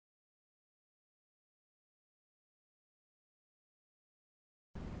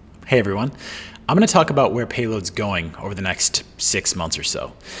Hey everyone, I'm going to talk about where Payload's going over the next 6 months or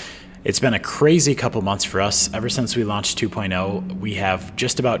so. It's been a crazy couple months for us. Ever since we launched 2.0, we have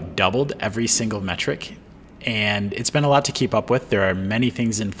just about doubled every single metric, and it's been a lot to keep up with. There are many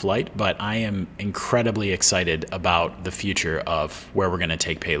things in flight, but I am incredibly excited about the future of where we're going to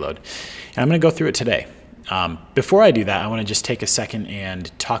take Payload. And I'm going to go through it today. Before I do that, I want to just take a second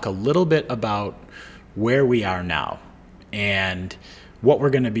and talk a little bit about where we are now and what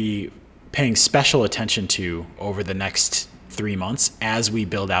we're going to be paying special attention to over the next 3 months as we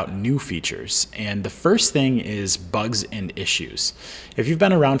build out new features. And the first thing is bugs and issues. If you've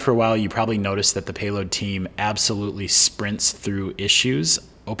been around for a while, you probably noticed that the Payload team absolutely sprints through issues,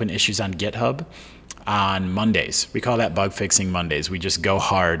 open issues on GitHub on Mondays. We call that bug fixing Mondays. We just go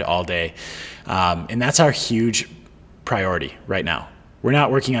hard all day. And that's our huge priority right now. We're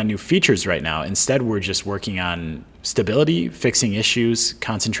not working on new features right now. Instead, we're just working on stability, fixing issues,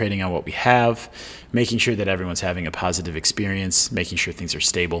 concentrating on what we have, making sure that everyone's having a positive experience, making sure things are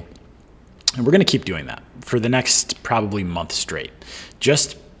stable. And we're going to keep doing that for the next probably month straight.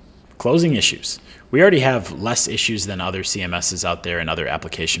 Just closing issues. We already have less issues than other CMSs out there and other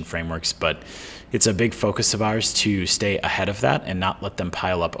application frameworks, but it's a big focus of ours to stay ahead of that and not let them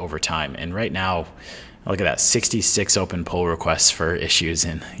pile up over time. And right now, look at that, 66 open pull requests for issues.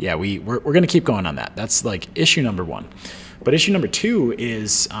 And yeah, we're going to keep going on that. That's like issue number one. But issue number two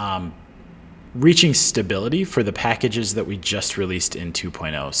is reaching stability for the packages that we just released in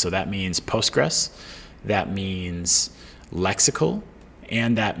 2.0. So that means Postgres, that means lexical,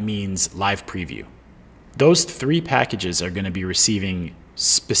 and that means live preview. Those three packages are going to be receiving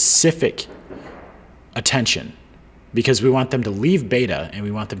specific attention because we want them to leave beta and we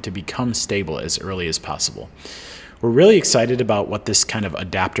want them to become stable as early as possible. We're really excited about what this kind of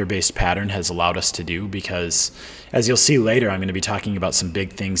adapter-based pattern has allowed us to do because, as you'll see later, I'm going to be talking about some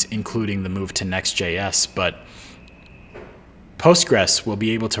big things, including the move to Next.js, but Postgres will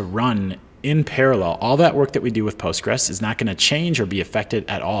be able to run in parallel. All that work that we do with Postgres is not going to change or be affected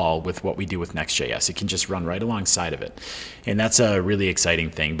at all with what we do with Next.js. It can just run right alongside of it, and that's a really exciting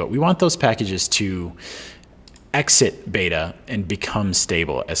thing. But we want those packages to exit beta and become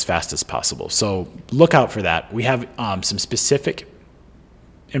stable as fast as possible. So look out for that. We have some specific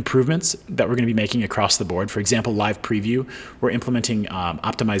improvements that we're going to be making across the board. For example, live preview, we're implementing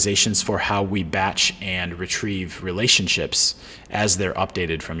optimizations for how we batch and retrieve relationships as they're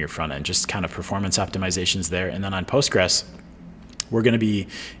updated from your front end, just kind of performance optimizations there. And then on Postgres, we're going to be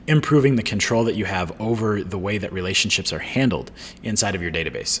improving the control that you have over the way that relationships are handled inside of your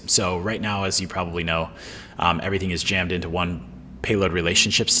database. So right now, as you probably know, everything is jammed into one Payload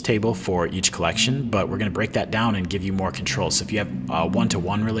relationships table for each collection, but we're going to break that down and give you more control. So if you have a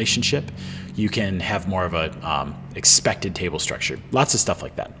one-to-one relationship, you can have more of a expected table structure. Lots of stuff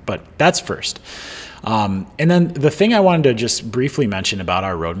like that, but that's first. And then the thing I wanted to just briefly mention about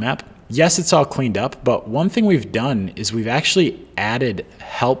our roadmap, yes, it's all cleaned up, but one thing we've done is we've actually added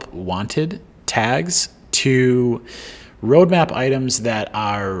help wanted tags to roadmap items that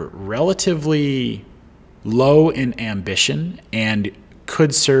are relatively low in ambition and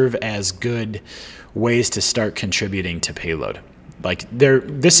could serve as good ways to start contributing to Payload. Like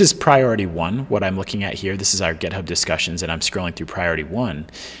this is priority one, what I'm looking at here. This is our GitHub discussions, and I'm scrolling through priority one.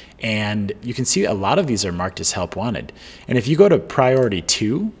 And you can see a lot of these are marked as help wanted. And if you go to priority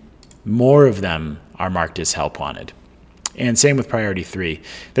two, more of them are marked as help wanted. And same with priority three.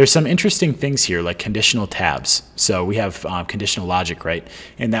 There's some interesting things here like conditional tabs. So we have conditional logic, right?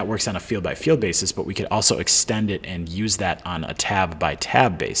 And that works on a field by field basis, but we could also extend it and use that on a tab by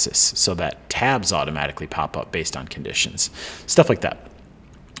tab basis so that tabs automatically pop up based on conditions. Stuff like that.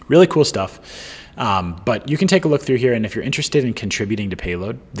 Really cool stuff. But you can take a look through here, and if you're interested in contributing to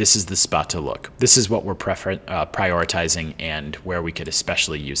Payload, this is the spot to look. This is what we're prioritizing and where we could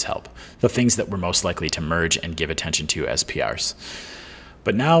especially use help. The things that we're most likely to merge and give attention to as PRs.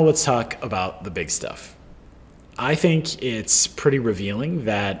 But now let's talk about the big stuff. I think it's pretty revealing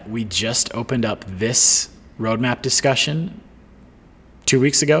that we just opened up this roadmap discussion 2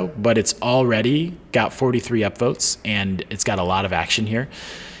 weeks ago, but it's already got 43 upvotes, and it's got a lot of action here.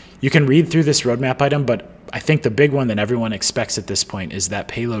 You can read through this roadmap item, but I think the big one that everyone expects at this point is that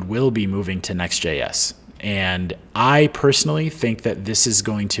Payload will be moving to Next.js. And I personally think that this is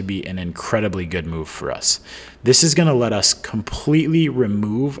going to be an incredibly good move for us. This is going to let us completely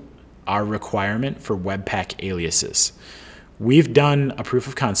remove our requirement for Webpack aliases. We've done a proof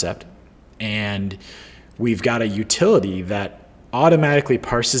of concept, and we've got a utility that automatically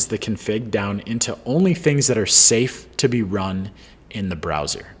parses the config down into only things that are safe to be run in the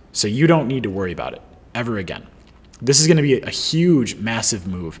browser. So you don't need to worry about it ever again. This is going to be a huge, massive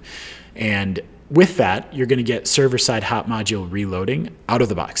move. And with that, you're going to get server-side hot module reloading out of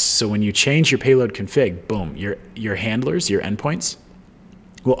the box. So when you change your payload config, boom, your handlers, your endpoints,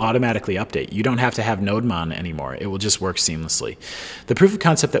 will automatically update. You don't have to have NodeMon anymore. It will just work seamlessly. The proof of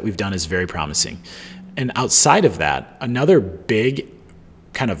concept that we've done is very promising. And outside of that, another big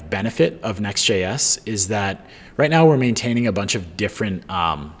kind of benefit of Next.js is that right now we're maintaining a bunch of different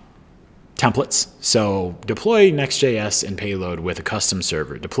templates. So deploy Next.js in Payload with a custom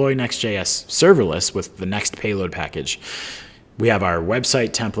server. Deploy Next.js serverless with the Next Payload package. We have our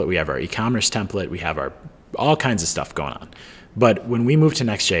website template. We have our e-commerce template. We have our all kinds of stuff going on. But when we move to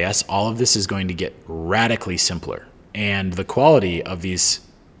Next.js, all of this is going to get radically simpler. And the quality of these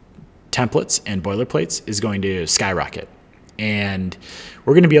templates and boilerplates is going to skyrocket. And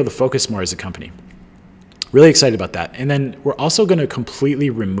we're going to be able to focus more as a company. Really excited about that. And then we're also going to completely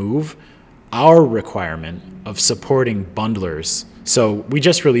remove our requirement of supporting bundlers. So we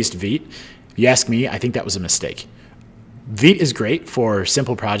just released Vite. If you ask me, I think that was a mistake. Vite is great for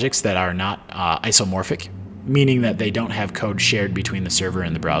simple projects that are not isomorphic, meaning that they don't have code shared between the server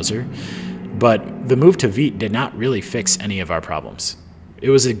and the browser. But the move to Vite did not really fix any of our problems. It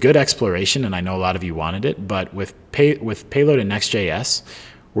was a good exploration, and I know a lot of you wanted it, but with Payload and Next.js,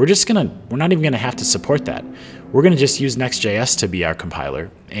 we're not even gonna have to support that. We're gonna just use Next.js to be our compiler.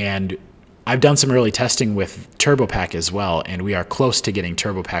 And I've done some early testing with TurboPack as well, and we are close to getting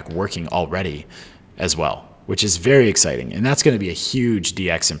TurboPack working already as well, which is very exciting. And that's gonna be a huge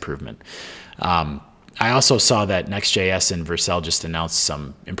DX improvement. I also saw that Next.js and Vercel just announced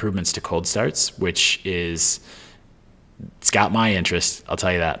some improvements to cold starts, it's got my interest, I'll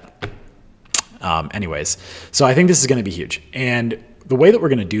tell you that. Anyways, so I think this is going to be huge. And the way that we're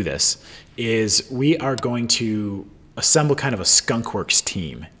going to do this is we are going to assemble kind of a skunkworks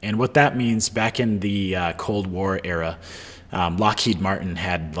team. And what that means, back in the Cold War era, Lockheed Martin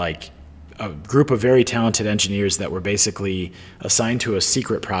had like a group of very talented engineers that were basically assigned to a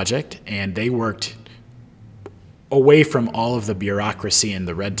secret project, and they worked away from all of the bureaucracy and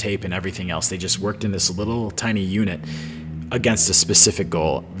the red tape and everything else. They just worked in this little tiny unit against a specific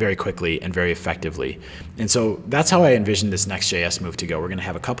goal very quickly and very effectively. And so that's how I envision this Next.js move to go. We're going to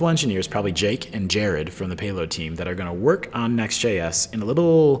have a couple engineers, probably Jake and Jared from the Payload team, that are going to work on Next.js in a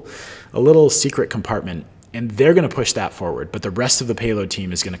little secret compartment, and they're going to push that forward. But the rest of the Payload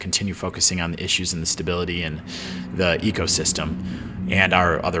team is going to continue focusing on the issues and the stability and the ecosystem and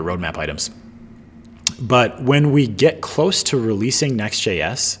our other roadmap items. But when we get close to releasing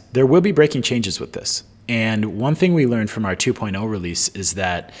Next.js, there will be breaking changes with this. And one thing we learned from our 2.0 release is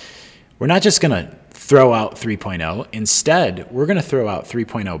that we're not just going to throw out 3.0. Instead, we're going to throw out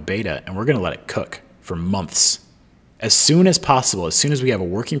 3.0 beta, and we're going to let it cook for months. As soon as possible, as soon as we have a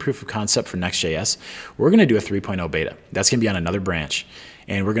working proof of concept for Next.js, we're going to do a 3.0 beta. That's going to be on another branch.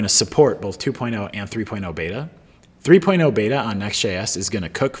 And we're going to support both 2.0 and 3.0 beta. 3.0 beta on Next.js is going to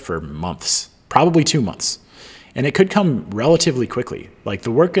cook for months. Probably 2 months. And it could come relatively quickly. Like,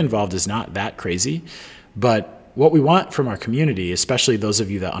 the work involved is not that crazy, but what we want from our community, especially those of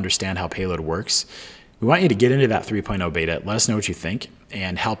you that understand how Payload works, we want you to get into that 3.0 beta, let us know what you think,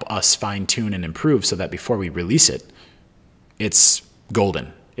 and help us fine tune and improve so that before we release it, it's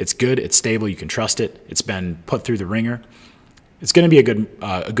golden. It's good, it's stable, you can trust it, it's been put through the ringer. It's going to be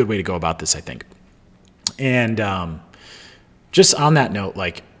a good way to go about this, I think. And just on that note,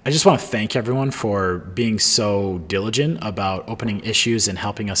 like, I just want to thank everyone for being so diligent about opening issues and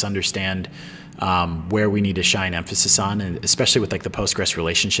helping us understand where we need to shine emphasis on, and especially with like the Postgres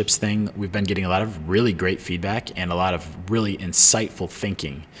relationships thing. We've been getting a lot of really great feedback and a lot of really insightful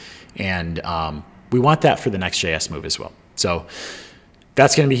thinking, and we want that for the Next.js move as well. So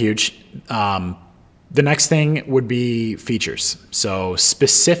that's going to be huge. The next thing would be features. So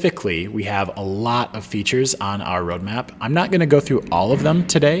specifically, we have a lot of features on our roadmap. I'm not going to go through all of them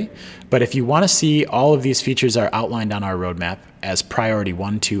today, but if you want to see, all of these features are outlined on our roadmap as priority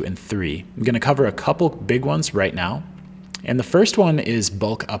 1, 2, and 3. I'm going to cover a couple big ones right now. And the first one is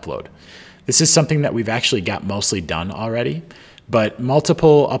bulk upload. This is something that we've actually got mostly done already, but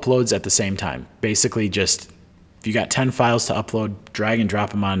multiple uploads at the same time. Basically just, if you got 10 files to upload, drag and drop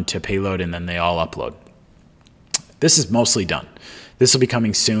them onto Payload, and then they all upload. This is mostly done. This will be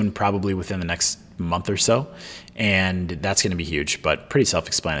coming soon, probably within the next month or so, and that's going to be huge, but pretty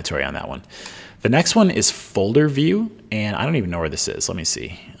self-explanatory on that one. The next one is folder view, and I don't even know where this is. Let me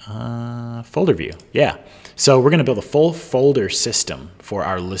see. Folder view. Yeah. So we're going to build a full folder system for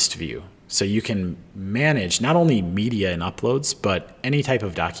our list view. So you can manage not only media and uploads, but any type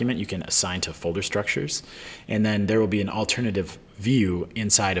of document you can assign to folder structures. And then there will be an alternative view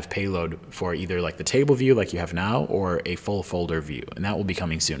inside of Payload for either like the table view like you have now or a full folder view, and that will be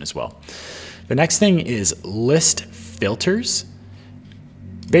coming soon as well. The next thing is list filters.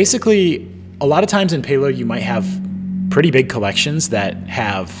 Basically, a lot of times in Payload you might have pretty big collections that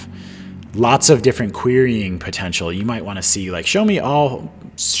have lots of different querying potential. You might want to see like show me all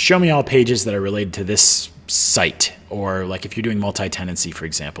pages that are related to this site, or like if you're doing multi-tenancy, for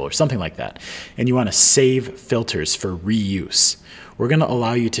example, or something like that, and you want to save filters for reuse. We're going to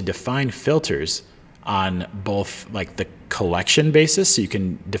allow you to define filters on both like the collection basis, so you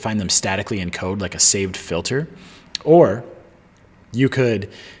can define them statically in code like a saved filter, or you could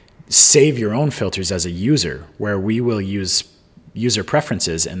save your own filters as a user, where we will use user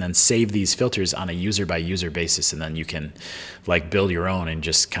preferences and then save these filters on a user by user basis, and then you can like build your own and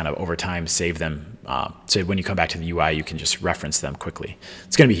just kind of over time save them, so when you come back to the UI you can just reference them quickly.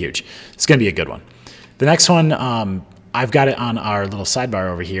 It's going to be huge. It's going to be a good one. The next one, I've got it on our little sidebar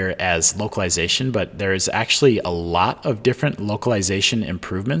over here as localization, but there's actually a lot of different localization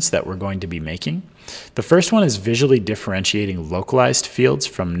improvements that we're going to be making. The first one is visually differentiating localized fields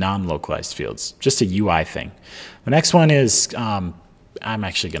from non-localized fields, just a UI thing. The next one is, I'm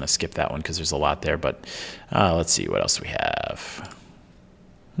actually going to skip that one because there's a lot there, but let's see what else we have.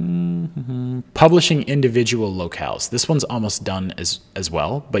 Publishing individual locales. This one's almost done as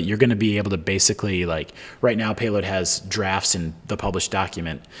well, but you're going to be able to basically, like right now Payload has drafts in the published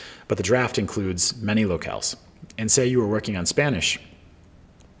document, but the draft includes many locales. And say you were working on Spanish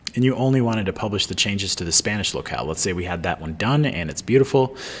and you only wanted to publish the changes to the Spanish locale. Let's say we had that one done and it's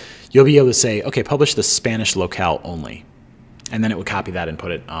beautiful. You'll be able to say, okay, publish the Spanish locale only. And then it would copy that and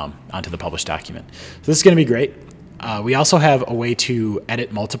put it onto the published document. So this is going to be great. We also have a way to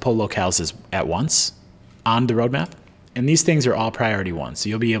edit multiple locales at once on the roadmap. And these things are all priority 1. So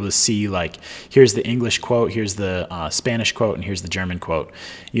you'll be able to see like, here's the English quote, here's the Spanish quote, and here's the German quote.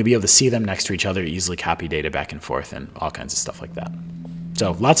 You'll be able to see them next to each other, easily copy data back and forth, and all kinds of stuff like that.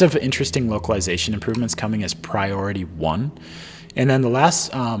 So lots of interesting localization improvements coming as priority 1. And then the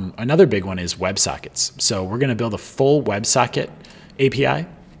last, another big one is WebSockets. So we're going to build a full WebSocket API,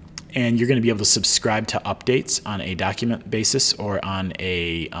 and you're going to be able to subscribe to updates on a document basis or on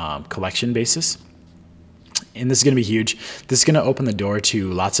a collection basis. And this is going to be huge. This is going to open the door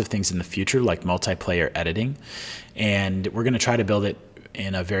to lots of things in the future, like multiplayer editing. And we're going to try to build it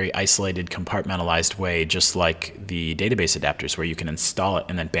in a very isolated, compartmentalized way, just like the database adapters, where you can install it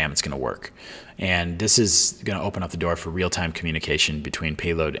and then bam, it's going to work. And this is going to open up the door for real-time communication between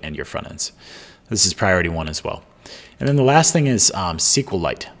Payload and your front ends. This is priority 1 as well. And then the last thing is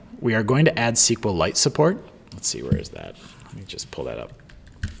SQLite. We are going to add SQLite support. Let's see, where is that? Let me just pull that up.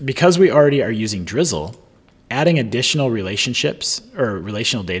 Because we already are using Drizzle, adding additional relationships or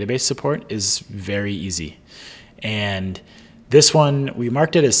relational database support is very easy. And this one, we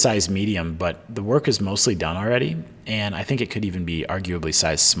marked it as size medium, but the work is mostly done already. And I think it could even be arguably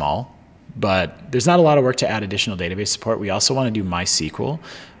size small. But there's not a lot of work to add additional database support. We also want to do MySQL,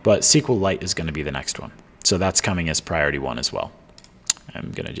 but SQLite is going to be the next one. So that's coming as priority 1 as well.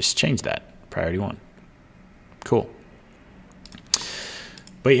 I'm going to just change that, priority 1. Cool.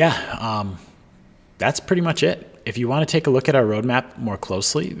 But yeah, that's pretty much it. If you want to take a look at our roadmap more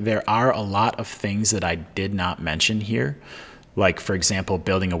closely, there are a lot of things that I did not mention here. Like, for example,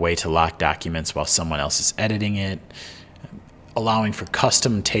 building a way to lock documents while someone else is editing it, allowing for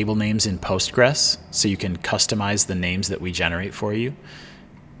custom table names in Postgres, so you can customize the names that we generate for you,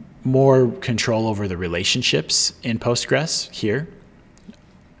 more control over the relationships in Postgres here.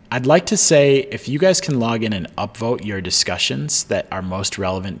 I'd like to say if you guys can log in and upvote your discussions that are most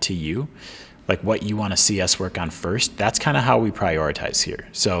relevant to you, like what you want to see us work on first, that's kind of how we prioritize here.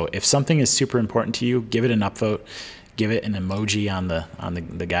 So if something is super important to you, give it an upvote, give it an emoji on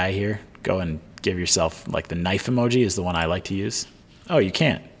the guy here. Go and give yourself, like the knife emoji is the one I like to use. Oh, you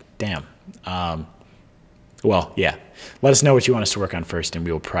can't. Damn. Well, yeah. Let us know what you want us to work on first, and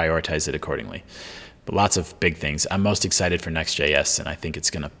we will prioritize it accordingly. But lots of big things. I'm most excited for Next.js, and I think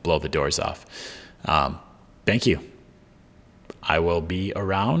it's going to blow the doors off. Thank you. I will be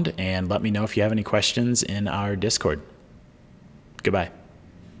around, and let me know if you have any questions in our Discord. Goodbye.